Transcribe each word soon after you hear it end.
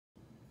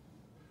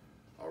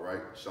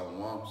right?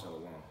 Shalom.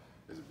 Shalom.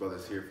 There's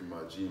brothers here from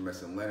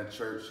Gmsatlanta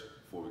Church.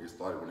 Before we get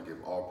started, I want to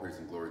give all praise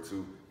and glory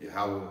to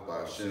Yahweh, by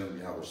Hashem,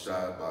 Yahweh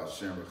Shai, by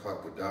Hashem,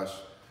 Rechak Kodash.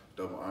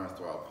 Double honors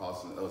to our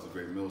apostles and elders of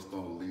Great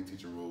Millstone who lead,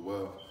 teach, and rule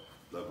well.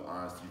 Love and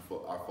honors to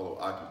you, our fellow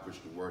icons, push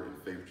the word in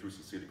faith, truth,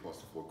 sincerity across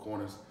the four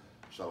corners.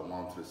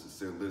 Shalom to the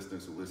sincere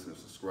listeners who listen and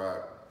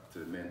subscribe to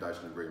the man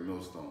Daishan and Great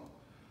Millstone.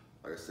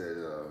 Like I said,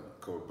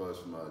 co-brothers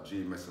from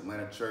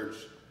Gmsatlanta Church.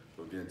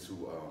 We'll get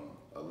into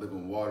a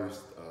Living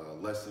Waters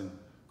lesson,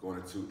 going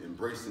into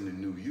embracing the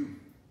new you.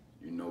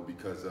 You know,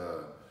 because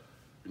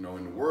you know,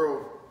 in the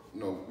world, you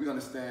know, we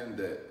understand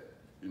that,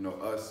 you know,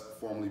 us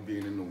formerly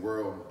being in the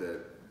world, that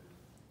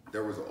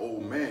there was an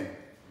old man,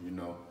 you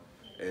know,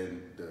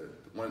 and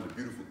one of the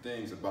beautiful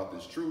things about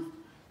this truth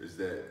is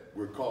that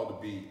we're called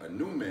to be a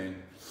new man,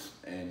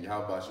 and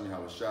Yahweh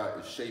Shai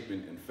is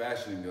shaping and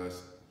fashioning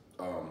us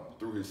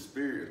through His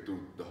Spirit, through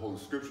the Holy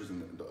Scriptures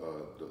and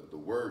the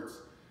words,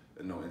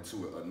 you know,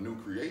 into a new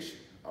creation.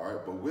 All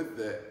right, but with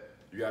that,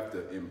 you have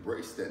to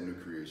embrace that new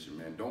creation,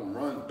 man. Don't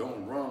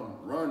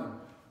run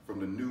from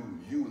the new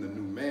you and the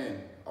new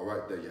man. All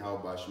right, that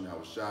Yahweh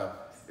Shai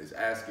is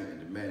asking and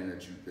demanding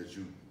that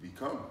you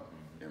become.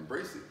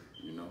 Embrace it.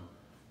 You know.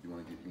 You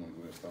want to go ahead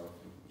and start off?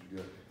 What you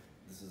got?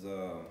 This is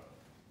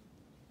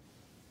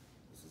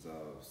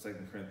 2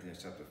 Corinthians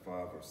chapter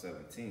 5 verse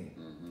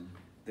 17.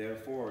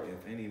 Therefore,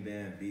 if any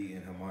man be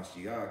in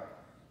Hamashiach,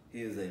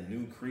 he is a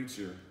new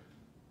creature.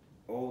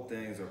 Old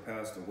things are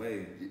passed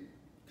away.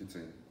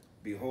 Continue.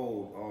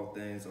 Behold, all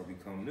things are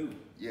become new.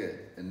 Yeah,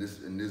 in this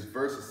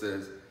verse it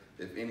says,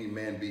 if any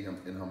man be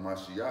in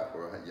Hamashiach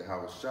or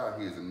Yahweh Shai,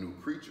 he is a new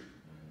creature.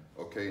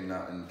 Okay,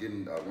 now and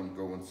getting, I want to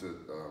go into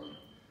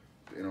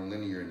the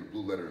interlinear in the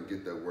blue letter and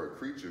get that word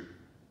creature.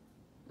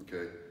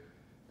 Okay,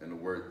 and the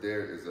word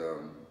there is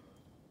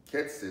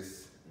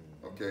ketsis.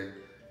 Okay,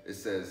 it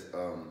says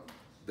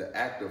the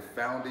act of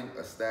founding,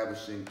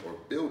 establishing, or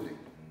building.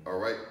 All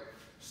right,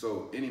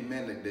 so any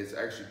man that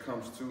actually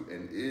comes to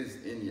and is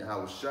in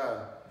Yahweh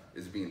Shai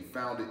is being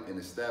founded and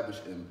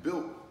established and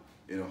built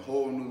in a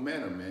whole new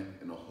manner, man,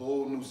 in a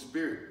whole new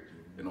spirit,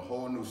 in a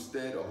whole new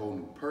stead, a whole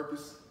new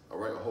purpose, all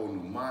right, a whole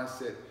new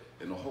mindset,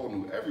 and a whole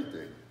new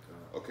everything.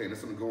 Okay, and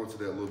I'm going to go into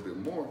that a little bit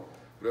more,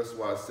 but that's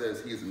why it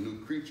says he is a new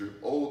creature.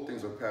 Old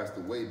things are passed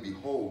away.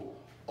 Behold,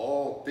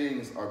 all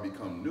things are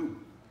become new.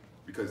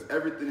 Because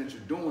everything that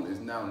you're doing is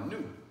now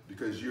new,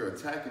 because you're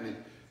attacking it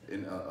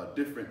in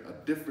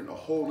a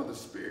whole other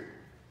spirit.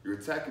 You're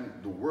attacking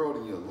the world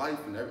in your life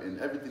and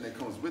everything that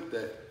comes with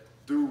that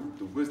through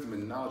the wisdom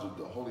and knowledge of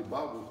the Holy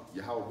Bible,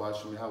 Yahweh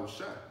Bashim Yahweh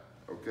Shai.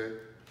 Okay?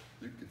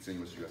 You can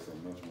continue if you got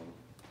something else you want to.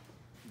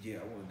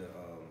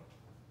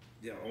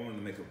 Yeah, I wanted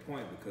to make a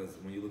point, because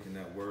when you're looking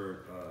at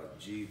word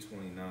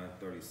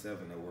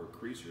G2937, that word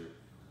creature,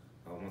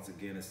 once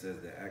again it says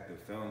the act of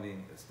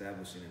founding,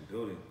 establishing, and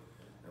building,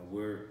 and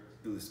we're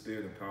through the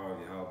spirit and power of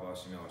Yahweh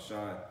Bashim Yahweh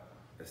Shai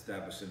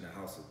establishing the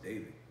house of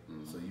David.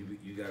 So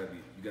you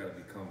gotta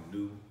become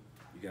new.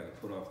 You gotta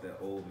put off that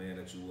old man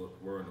that you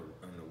were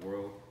in the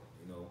world.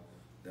 You know,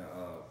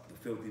 the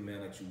filthy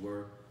man that you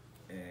were,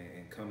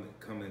 and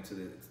come into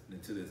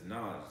this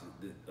knowledge.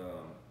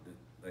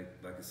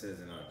 Like it says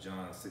in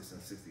John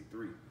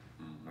 6:63.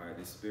 All right,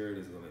 this spirit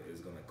is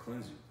gonna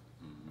cleanse you.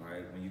 All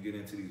right, when you get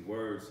into these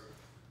words,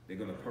 they're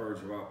gonna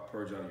purge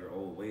out your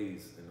old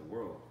ways in the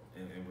world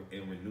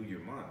and renew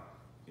your mind.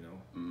 You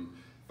know.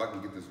 If I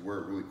can get this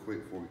word really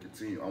quick before we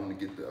continue, I want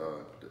to get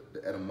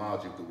the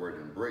etymology of the word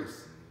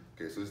embrace.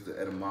 Okay, so this is the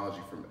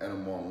etymology from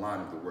etymology online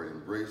of the word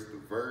embrace. The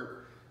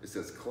verb, it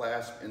says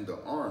clasp in the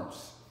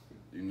arms.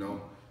 You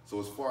know. So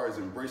as far as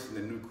embracing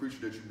the new creature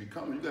that you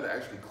become, you got to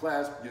actually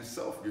clasp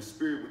yourself, your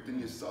spirit within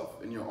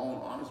yourself, in your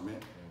own arms, man.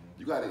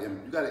 You got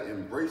to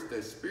embrace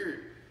that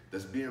spirit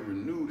that's being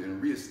renewed and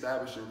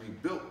reestablished and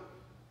rebuilt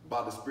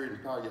by the spirit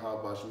and power of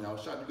Yahweh Bashim Yahweh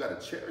Shai. You got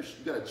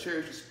to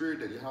cherish the spirit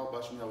that Yahweh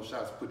Bashim Yahweh Shai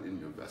has put in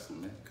your vessel,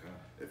 man. Okay.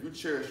 If you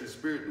cherish your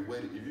spirit the way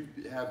that, if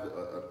you have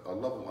a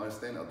level of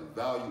understanding of the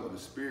value of the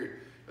spirit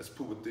that's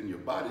put within your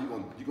body,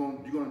 you're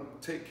gonna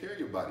take care of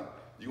your body.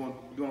 You're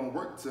gonna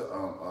work to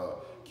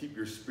keep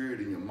your spirit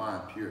and your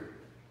mind pure.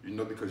 You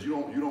know, because you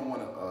don't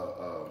want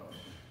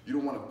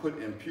to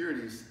put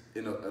impurities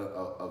in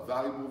a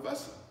valuable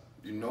vessel.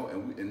 You know,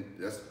 and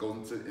that's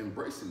going to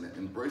embracing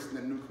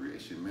the new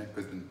creation, man.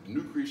 Because the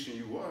new creation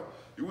you are,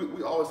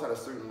 we always had a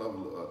certain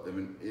level of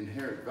an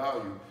inherent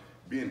value,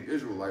 being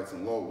Israelites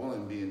and Lord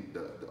willing being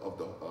the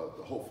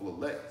hopeful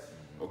elect.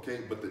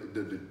 Okay, but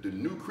the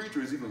new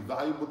creature is even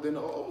valuable than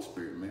the old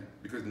spirit, man.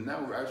 Because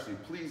now we're actually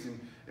pleasing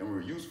and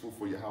we're useful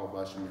for Yahweh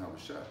Bashim Yahweh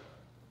Shai.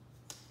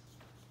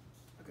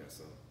 Okay,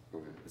 so go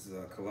ahead. This is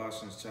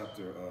Colossians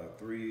chapter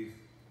 3,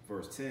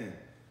 verse 10.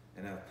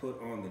 And have put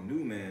on the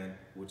new man,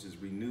 which is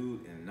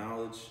renewed in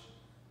knowledge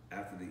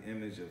after the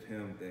image of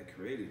him that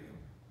created him.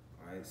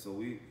 All right, so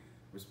we're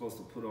supposed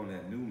to put on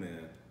that new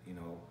man, you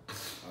know,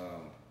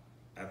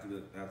 after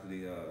the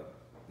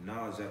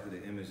knowledge after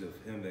the image of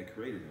him that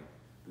created him,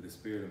 through the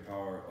spirit and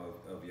power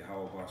of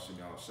Yahweh Bashim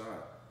Yahweh Shai.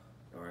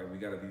 All right, we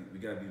gotta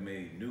be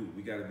made new.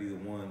 We gotta be the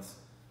ones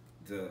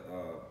the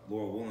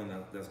Lord willing,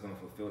 that's going to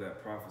fulfill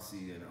that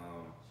prophecy in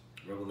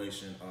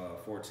Revelation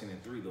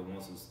 14:3. The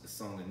ones who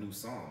sung the new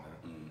song,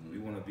 man. We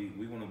want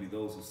to be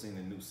those who sing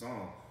the new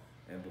song.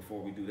 And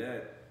before we do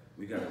that,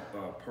 we got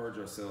to purge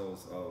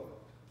ourselves of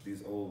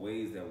these old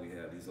ways that we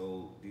have, these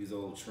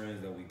old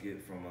trends that we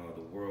get from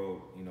the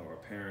world. You know, our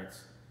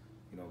parents,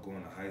 you know,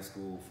 going to high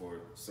school for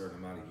a certain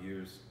amount of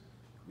years.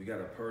 We got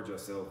to purge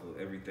ourselves of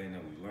everything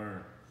that we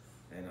learn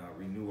and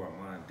renew our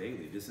mind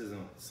daily. This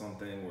isn't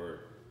something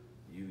where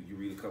you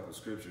read a couple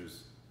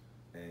scriptures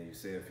and you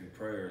say a few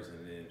prayers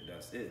and then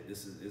that's it.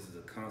 This is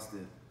a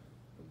constant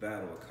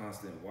battle, a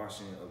constant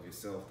washing of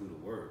yourself through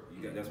the Word.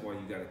 That's why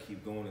you got to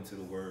keep going into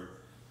the Word.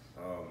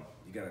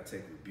 You got to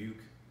take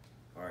rebuke.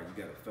 All right,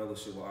 you got to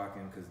fellowship with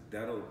Akim, because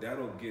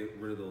that'll get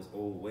rid of those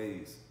old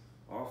ways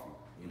off you.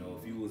 You know,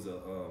 if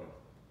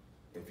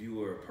you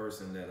were a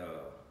person that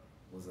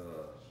was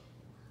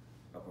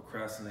a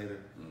procrastinator,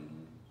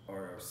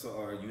 or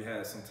you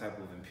had some type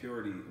of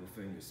impurity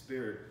within your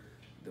spirit,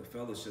 the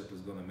fellowship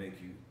is going to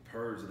make you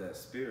purge that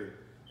spirit,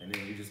 and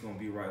then you're just going to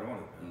be right on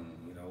it, man.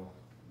 You know,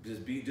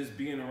 just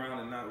being around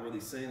and not really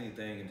saying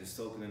anything and just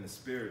soaking in the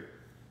spirit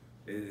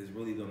is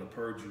really going to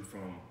purge you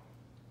from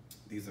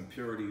these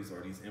impurities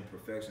or these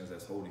imperfections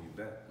that's holding you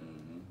back.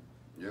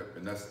 Yep,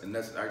 and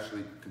that's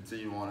actually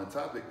continuing on the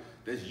topic.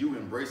 That's you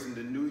embracing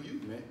the new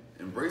you, man.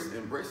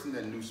 Embracing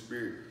that new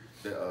spirit,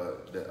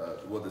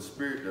 the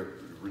spirit, the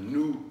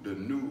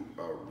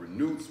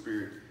renewed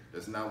spirit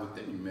that's now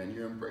within you, man.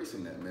 You're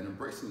embracing that, man.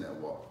 Embracing that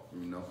walk,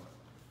 you know.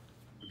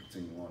 We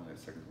continue on in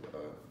 2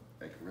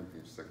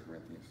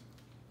 Corinthians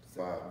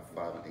 5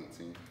 and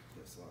 18.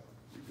 Yes, sir.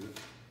 You good?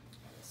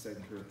 2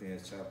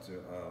 Corinthians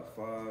chapter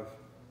 5,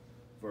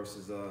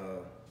 verses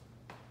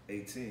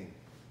 18.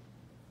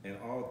 And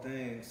all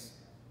things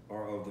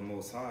are of the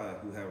Most High,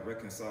 who have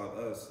reconciled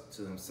us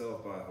to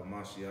himself by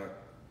Hamashiach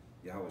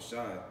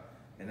Yahushua,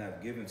 and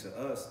have given to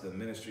us the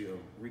ministry of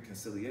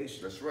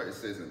reconciliation. That's right. It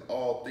says, in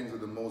all things of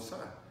the Most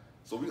High.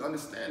 So we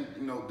understand,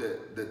 you know,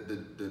 that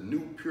the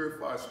new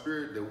purified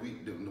spirit that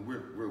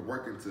we're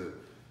working to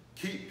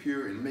keep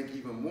pure and make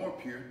even more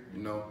pure,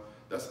 you know,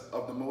 that's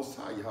of the Most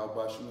High,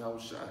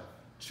 Yahushua.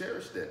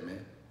 Cherish that,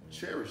 man.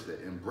 Cherish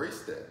that.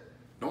 Embrace that.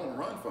 Don't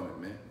run from it,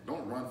 man.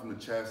 Don't run from the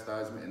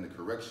chastisement and the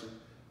correction.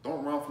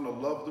 Don't run from the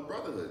love of the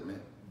brotherhood,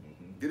 man.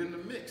 Get in the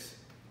mix.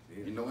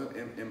 Yeah. You know,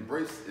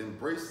 embrace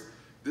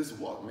this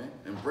walk, man.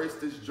 Embrace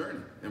this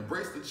journey.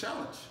 Embrace the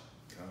challenge.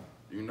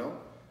 You know?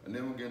 And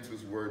then we'll get into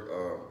this word,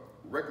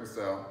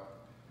 reconcile.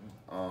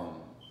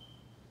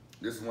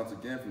 This is once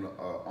again from the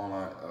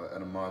online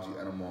etymology,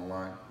 Etym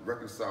Online.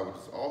 Reconcile, which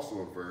is also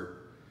a verb.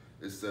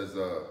 It says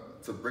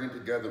to bring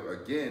together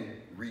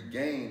again,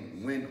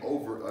 regain, win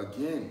over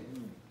again.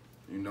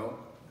 You know,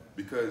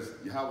 because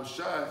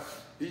Yahushua,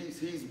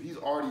 he's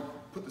already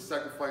put the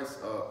sacrifice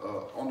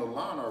on the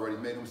line already,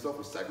 made himself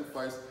a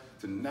sacrifice.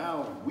 To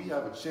now we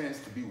have a chance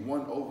to be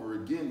won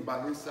over again by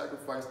his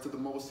sacrifice to the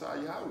Most High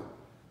Yahweh.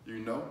 You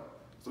know,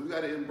 so we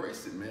got to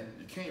embrace it, man.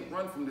 You can't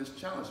run from this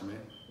challenge, man.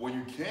 Well,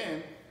 you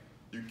can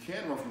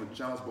run from the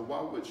challenge, but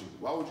why would you?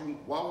 Why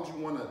would you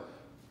want to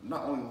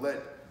not only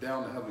let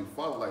down the Heavenly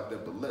Father like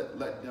that, but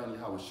let down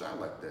Yahushua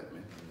like that,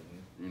 man?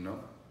 You know,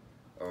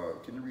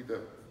 can you read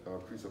that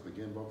precept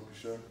again, Baba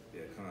Kushar?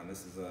 Yeah, Khan.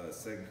 This is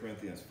 2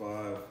 Corinthians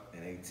 5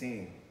 and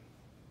 18.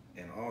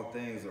 And all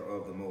things are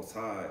of the Most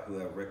High, who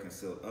have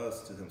reconciled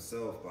us to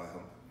himself by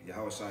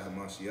Yahushua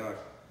HaMashiach,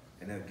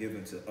 and have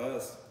given to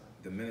us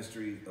the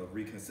ministry of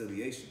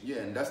reconciliation. Yeah,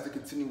 and that's the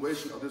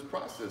continuation of this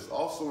process.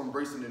 Also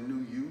embracing the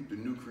new you, the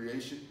new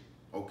creation,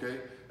 okay?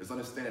 Is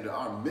understanding that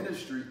our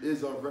ministry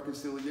is of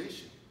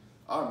reconciliation.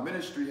 Our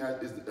ministry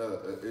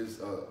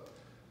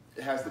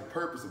it has the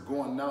purpose of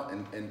going out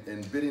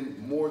and bidding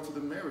more to the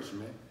marriage,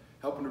 man.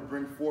 Helping to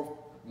bring forth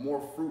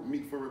more fruit,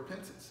 meat for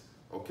repentance,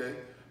 okay?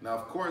 Now,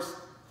 of course,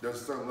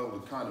 there's a certain level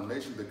of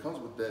condemnation that comes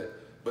with that,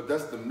 but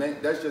that's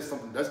just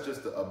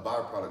a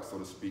byproduct, so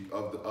to speak,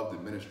 of the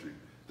ministry.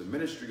 The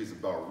ministry is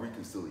about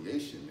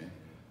reconciliation, man.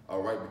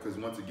 All right, because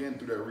once again,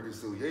 through that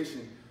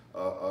reconciliation,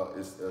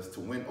 is to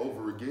win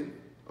over again,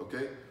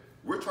 okay?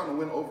 We're trying to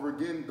win over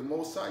again the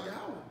Most High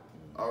Yahweh,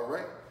 all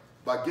right?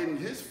 By getting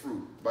his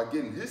fruit, by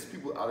getting his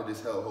people out of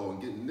this hellhole and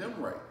getting them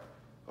right,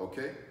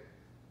 okay?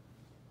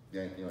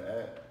 Yeah, anything to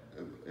add?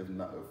 If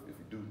not, if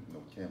you do, you know,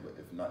 we can, but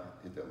if not,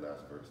 hit that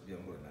last verse. Yeah,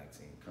 I'm going to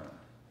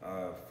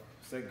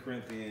 19. 2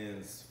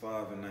 Corinthians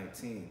 5 and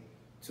 19.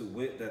 To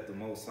wit that the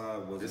Most High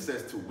was... It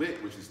says to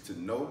wit, which is to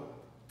know,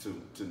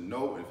 to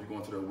know. If you go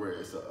into that word,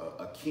 it's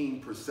a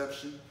keen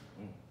perception.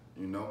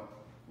 You know,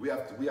 we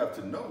have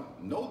to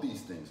know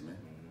these things, man.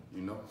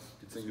 You know,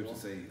 continue to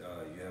say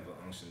you have an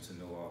unction to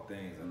know all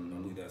things. I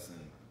believe that's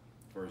in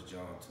 1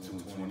 John 2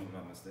 and 20, if I'm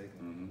not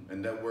mistaken.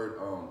 And that word,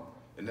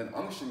 and then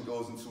unction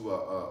goes into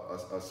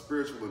a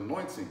spiritual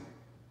anointing.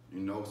 You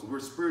know, so we're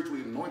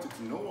spiritually anointed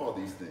to know all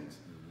these things.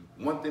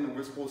 One thing that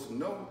we're supposed to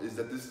know is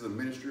that this is a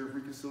ministry of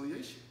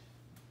reconciliation.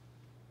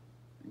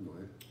 You can go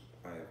ahead.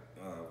 All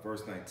right,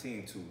 verse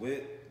 19. To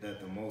wit that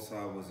the Most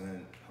High was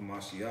in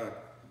Hamashiach,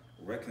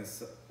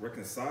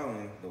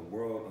 reconciling the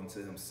world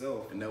unto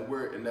himself. And that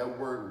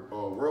word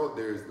world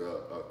there is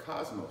the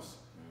cosmos,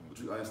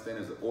 which we understand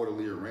as an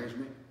orderly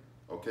arrangement.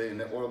 Okay, and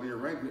that orderly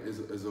arrangement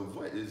is of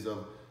what? Is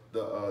of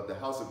the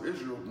house of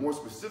Israel, more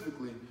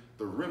specifically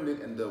the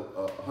remnant and the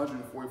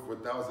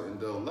 144,000 in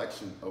the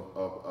election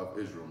of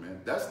Israel,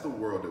 man. That's the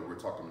world that we're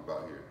talking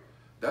about here.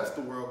 That's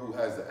the world who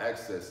has the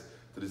access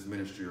to this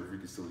ministry of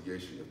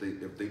reconciliation.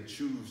 If they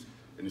choose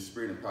in the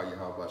spirit and power of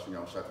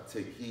Yahweh to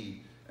take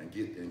heed and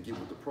get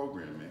with the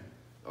program, man.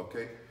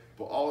 Okay?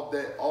 But all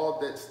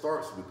that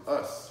starts with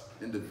us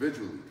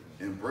individually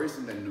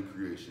embracing that new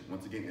creation.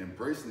 Once again,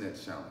 embracing that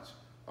challenge.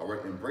 All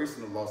right,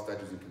 embracing the law,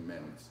 statutes, and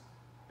commandments.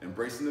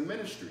 Embracing the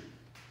ministry.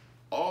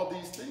 All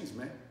these things,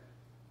 man.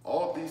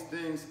 All these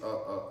things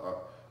are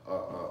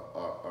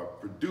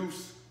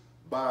produced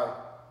by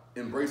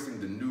embracing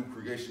the new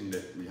creation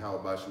that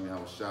Yahweh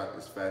Shai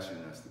is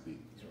fashioning us to be.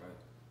 That's right.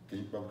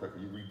 Can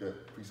you read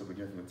that precept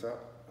again from the top?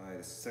 All right,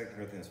 it's 2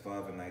 Corinthians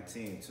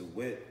 5:19. To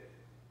wit,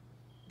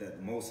 that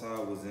the Most High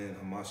was in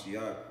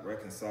Hamashiach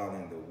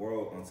reconciling the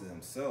world unto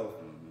himself,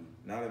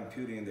 not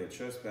imputing their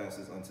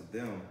trespasses unto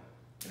them,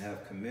 and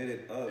have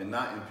committed and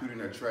not imputing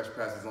their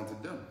trespasses unto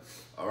them.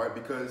 All right,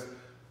 because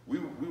we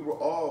were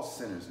all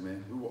sinners,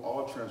 man. We were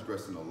all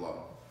transgressing the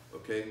law.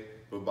 Okay,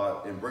 but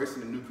by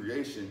embracing the new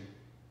creation,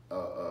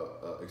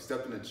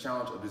 accepting the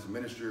challenge of this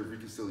ministry of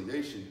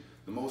reconciliation,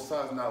 the Most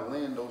High is not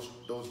laying those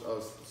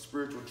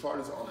spiritual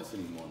charges on us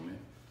anymore, man.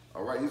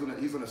 All right,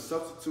 he's gonna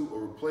substitute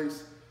or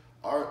replace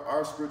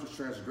our spiritual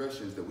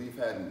transgressions that we've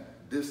had in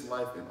this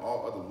life and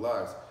all other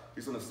lives.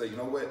 He's gonna say, you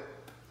know what?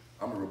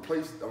 I'm gonna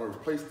replace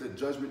the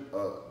judgment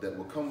that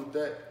will come with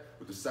that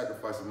with the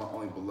sacrifice of my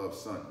only beloved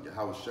Son,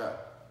 Yahweh Shai.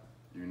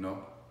 You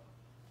know?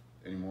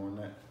 Any more on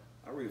that?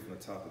 I'll read from the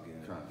top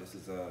again. Okay. This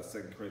is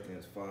 2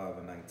 Corinthians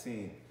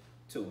 5:19.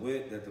 To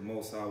wit, that the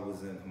Most High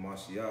was in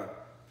Hamashiach,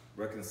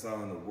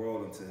 reconciling the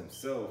world unto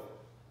himself,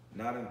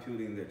 not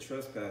imputing their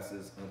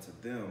trespasses unto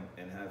them,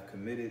 and have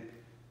committed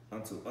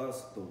unto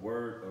us the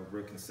word of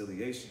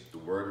reconciliation. The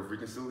word of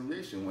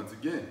reconciliation, once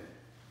again.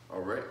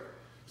 All right?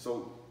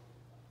 So,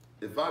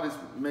 if I just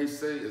may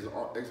say as an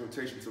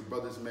exhortation to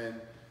brothers,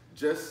 man,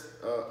 just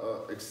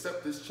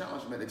accept this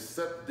challenge, man.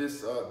 Accept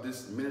this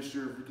this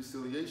ministry of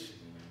reconciliation.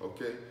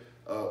 Okay.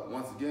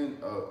 Once again,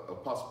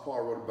 Apostle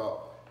Paul wrote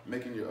about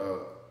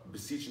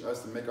beseeching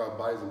us to make our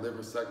bodies a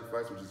living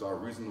sacrifice, which is our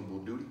reasonable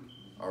duty,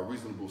 our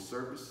reasonable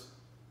service.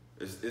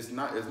 It's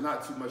not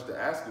too much to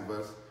ask of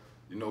us,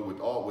 you know, with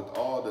all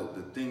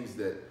the things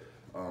that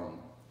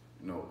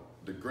you know,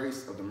 the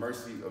grace of the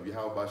mercy of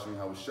Yahweh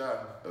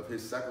Shai, of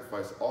his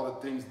sacrifice, all the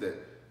things that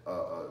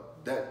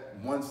that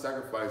one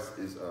sacrifice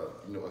is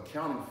you know,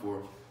 accounting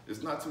for.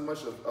 It's not too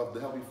much of the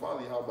Heavenly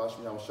Father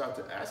Yahweh Shai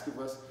to ask of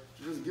us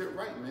to just get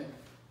right, man.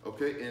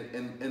 Okay,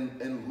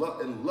 and love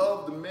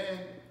the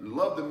man,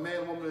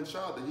 woman, and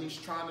child that he's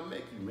trying to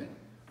make you, man.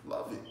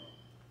 Love it.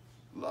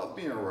 Love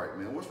being right,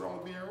 man. What's wrong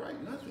with being right?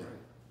 Nothing. Right.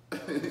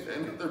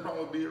 ain't nothing wrong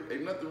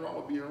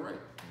with being right.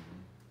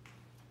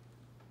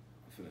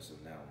 Finish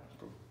up now.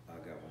 I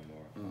got one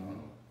more.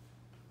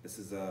 This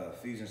is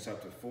Ephesians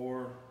chapter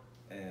 4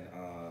 and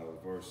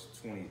verse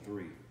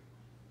 23.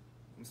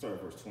 Let's start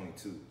at verse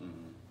 22.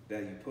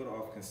 That you put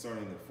off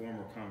concerning the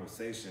former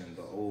conversation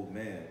the old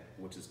man,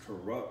 which is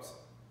corrupt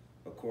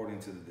according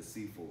to the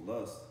deceitful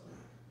lust.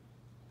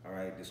 All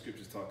right, the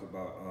scriptures talk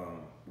about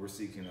we're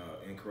seeking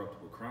an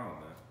incorruptible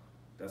crown, man.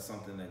 That's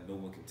something that no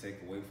one can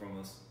take away from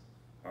us.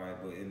 All right,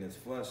 but in this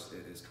flesh,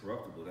 it is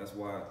corruptible. That's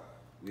why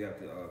we have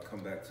to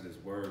come back to this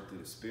word through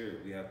the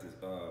Spirit. We have to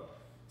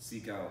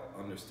seek out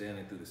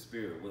understanding through the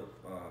Spirit.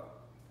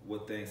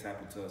 What things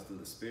happen to us through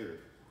the Spirit,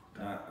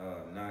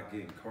 not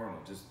getting carnal.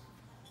 Just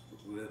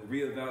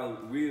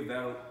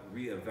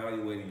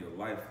reevaluating your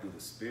life through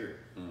the Spirit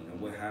and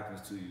what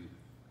happens to you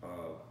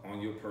on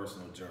your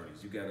personal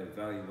journeys. You got to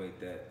evaluate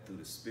that through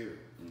the Spirit.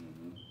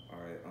 All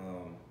right.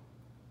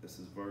 This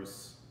is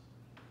verse.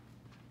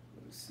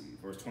 Let me see.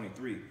 Verse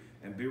 23.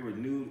 And be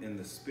renewed in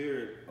the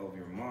spirit of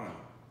your mind.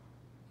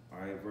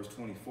 All right. Verse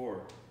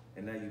 24.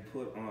 And that you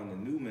put on the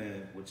new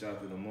man, which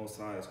after the Most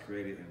High is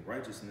created in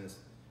righteousness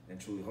and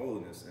true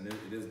holiness. And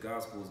this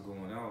gospel is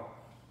going out,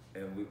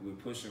 and we're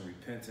pushing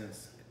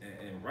repentance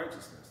and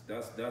righteousness.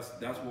 That's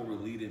what we're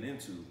leading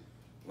into.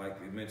 Like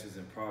it mentions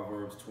in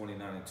Proverbs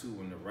 29:2,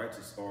 when the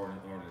righteous are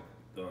on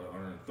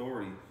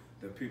authority,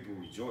 the people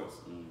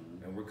rejoice.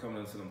 And we're coming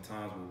into them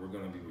times where we're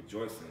going to be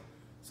rejoicing.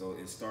 So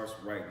it starts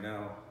right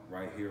now,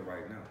 right here,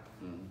 right now.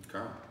 You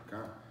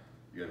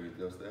got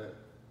anything else to add?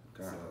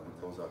 We'll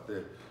close out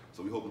there.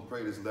 So we hope and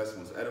pray this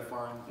lesson was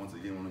edifying. Once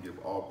again, we want to give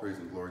all praise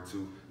and glory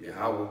to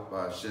Yahweh,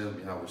 by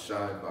Hashem, Yahweh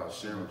Shai, by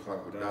Hashem,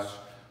 Dash.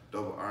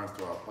 Double irons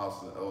to our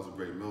apostles and elders of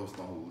great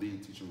millstone who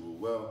lead, teach, and rule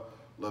well.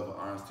 Love and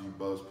irons to you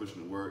brothers,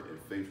 pushing the word in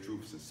faith,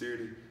 truth,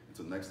 sincerity.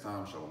 Until next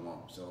time,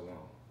 shalom.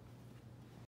 Shalom.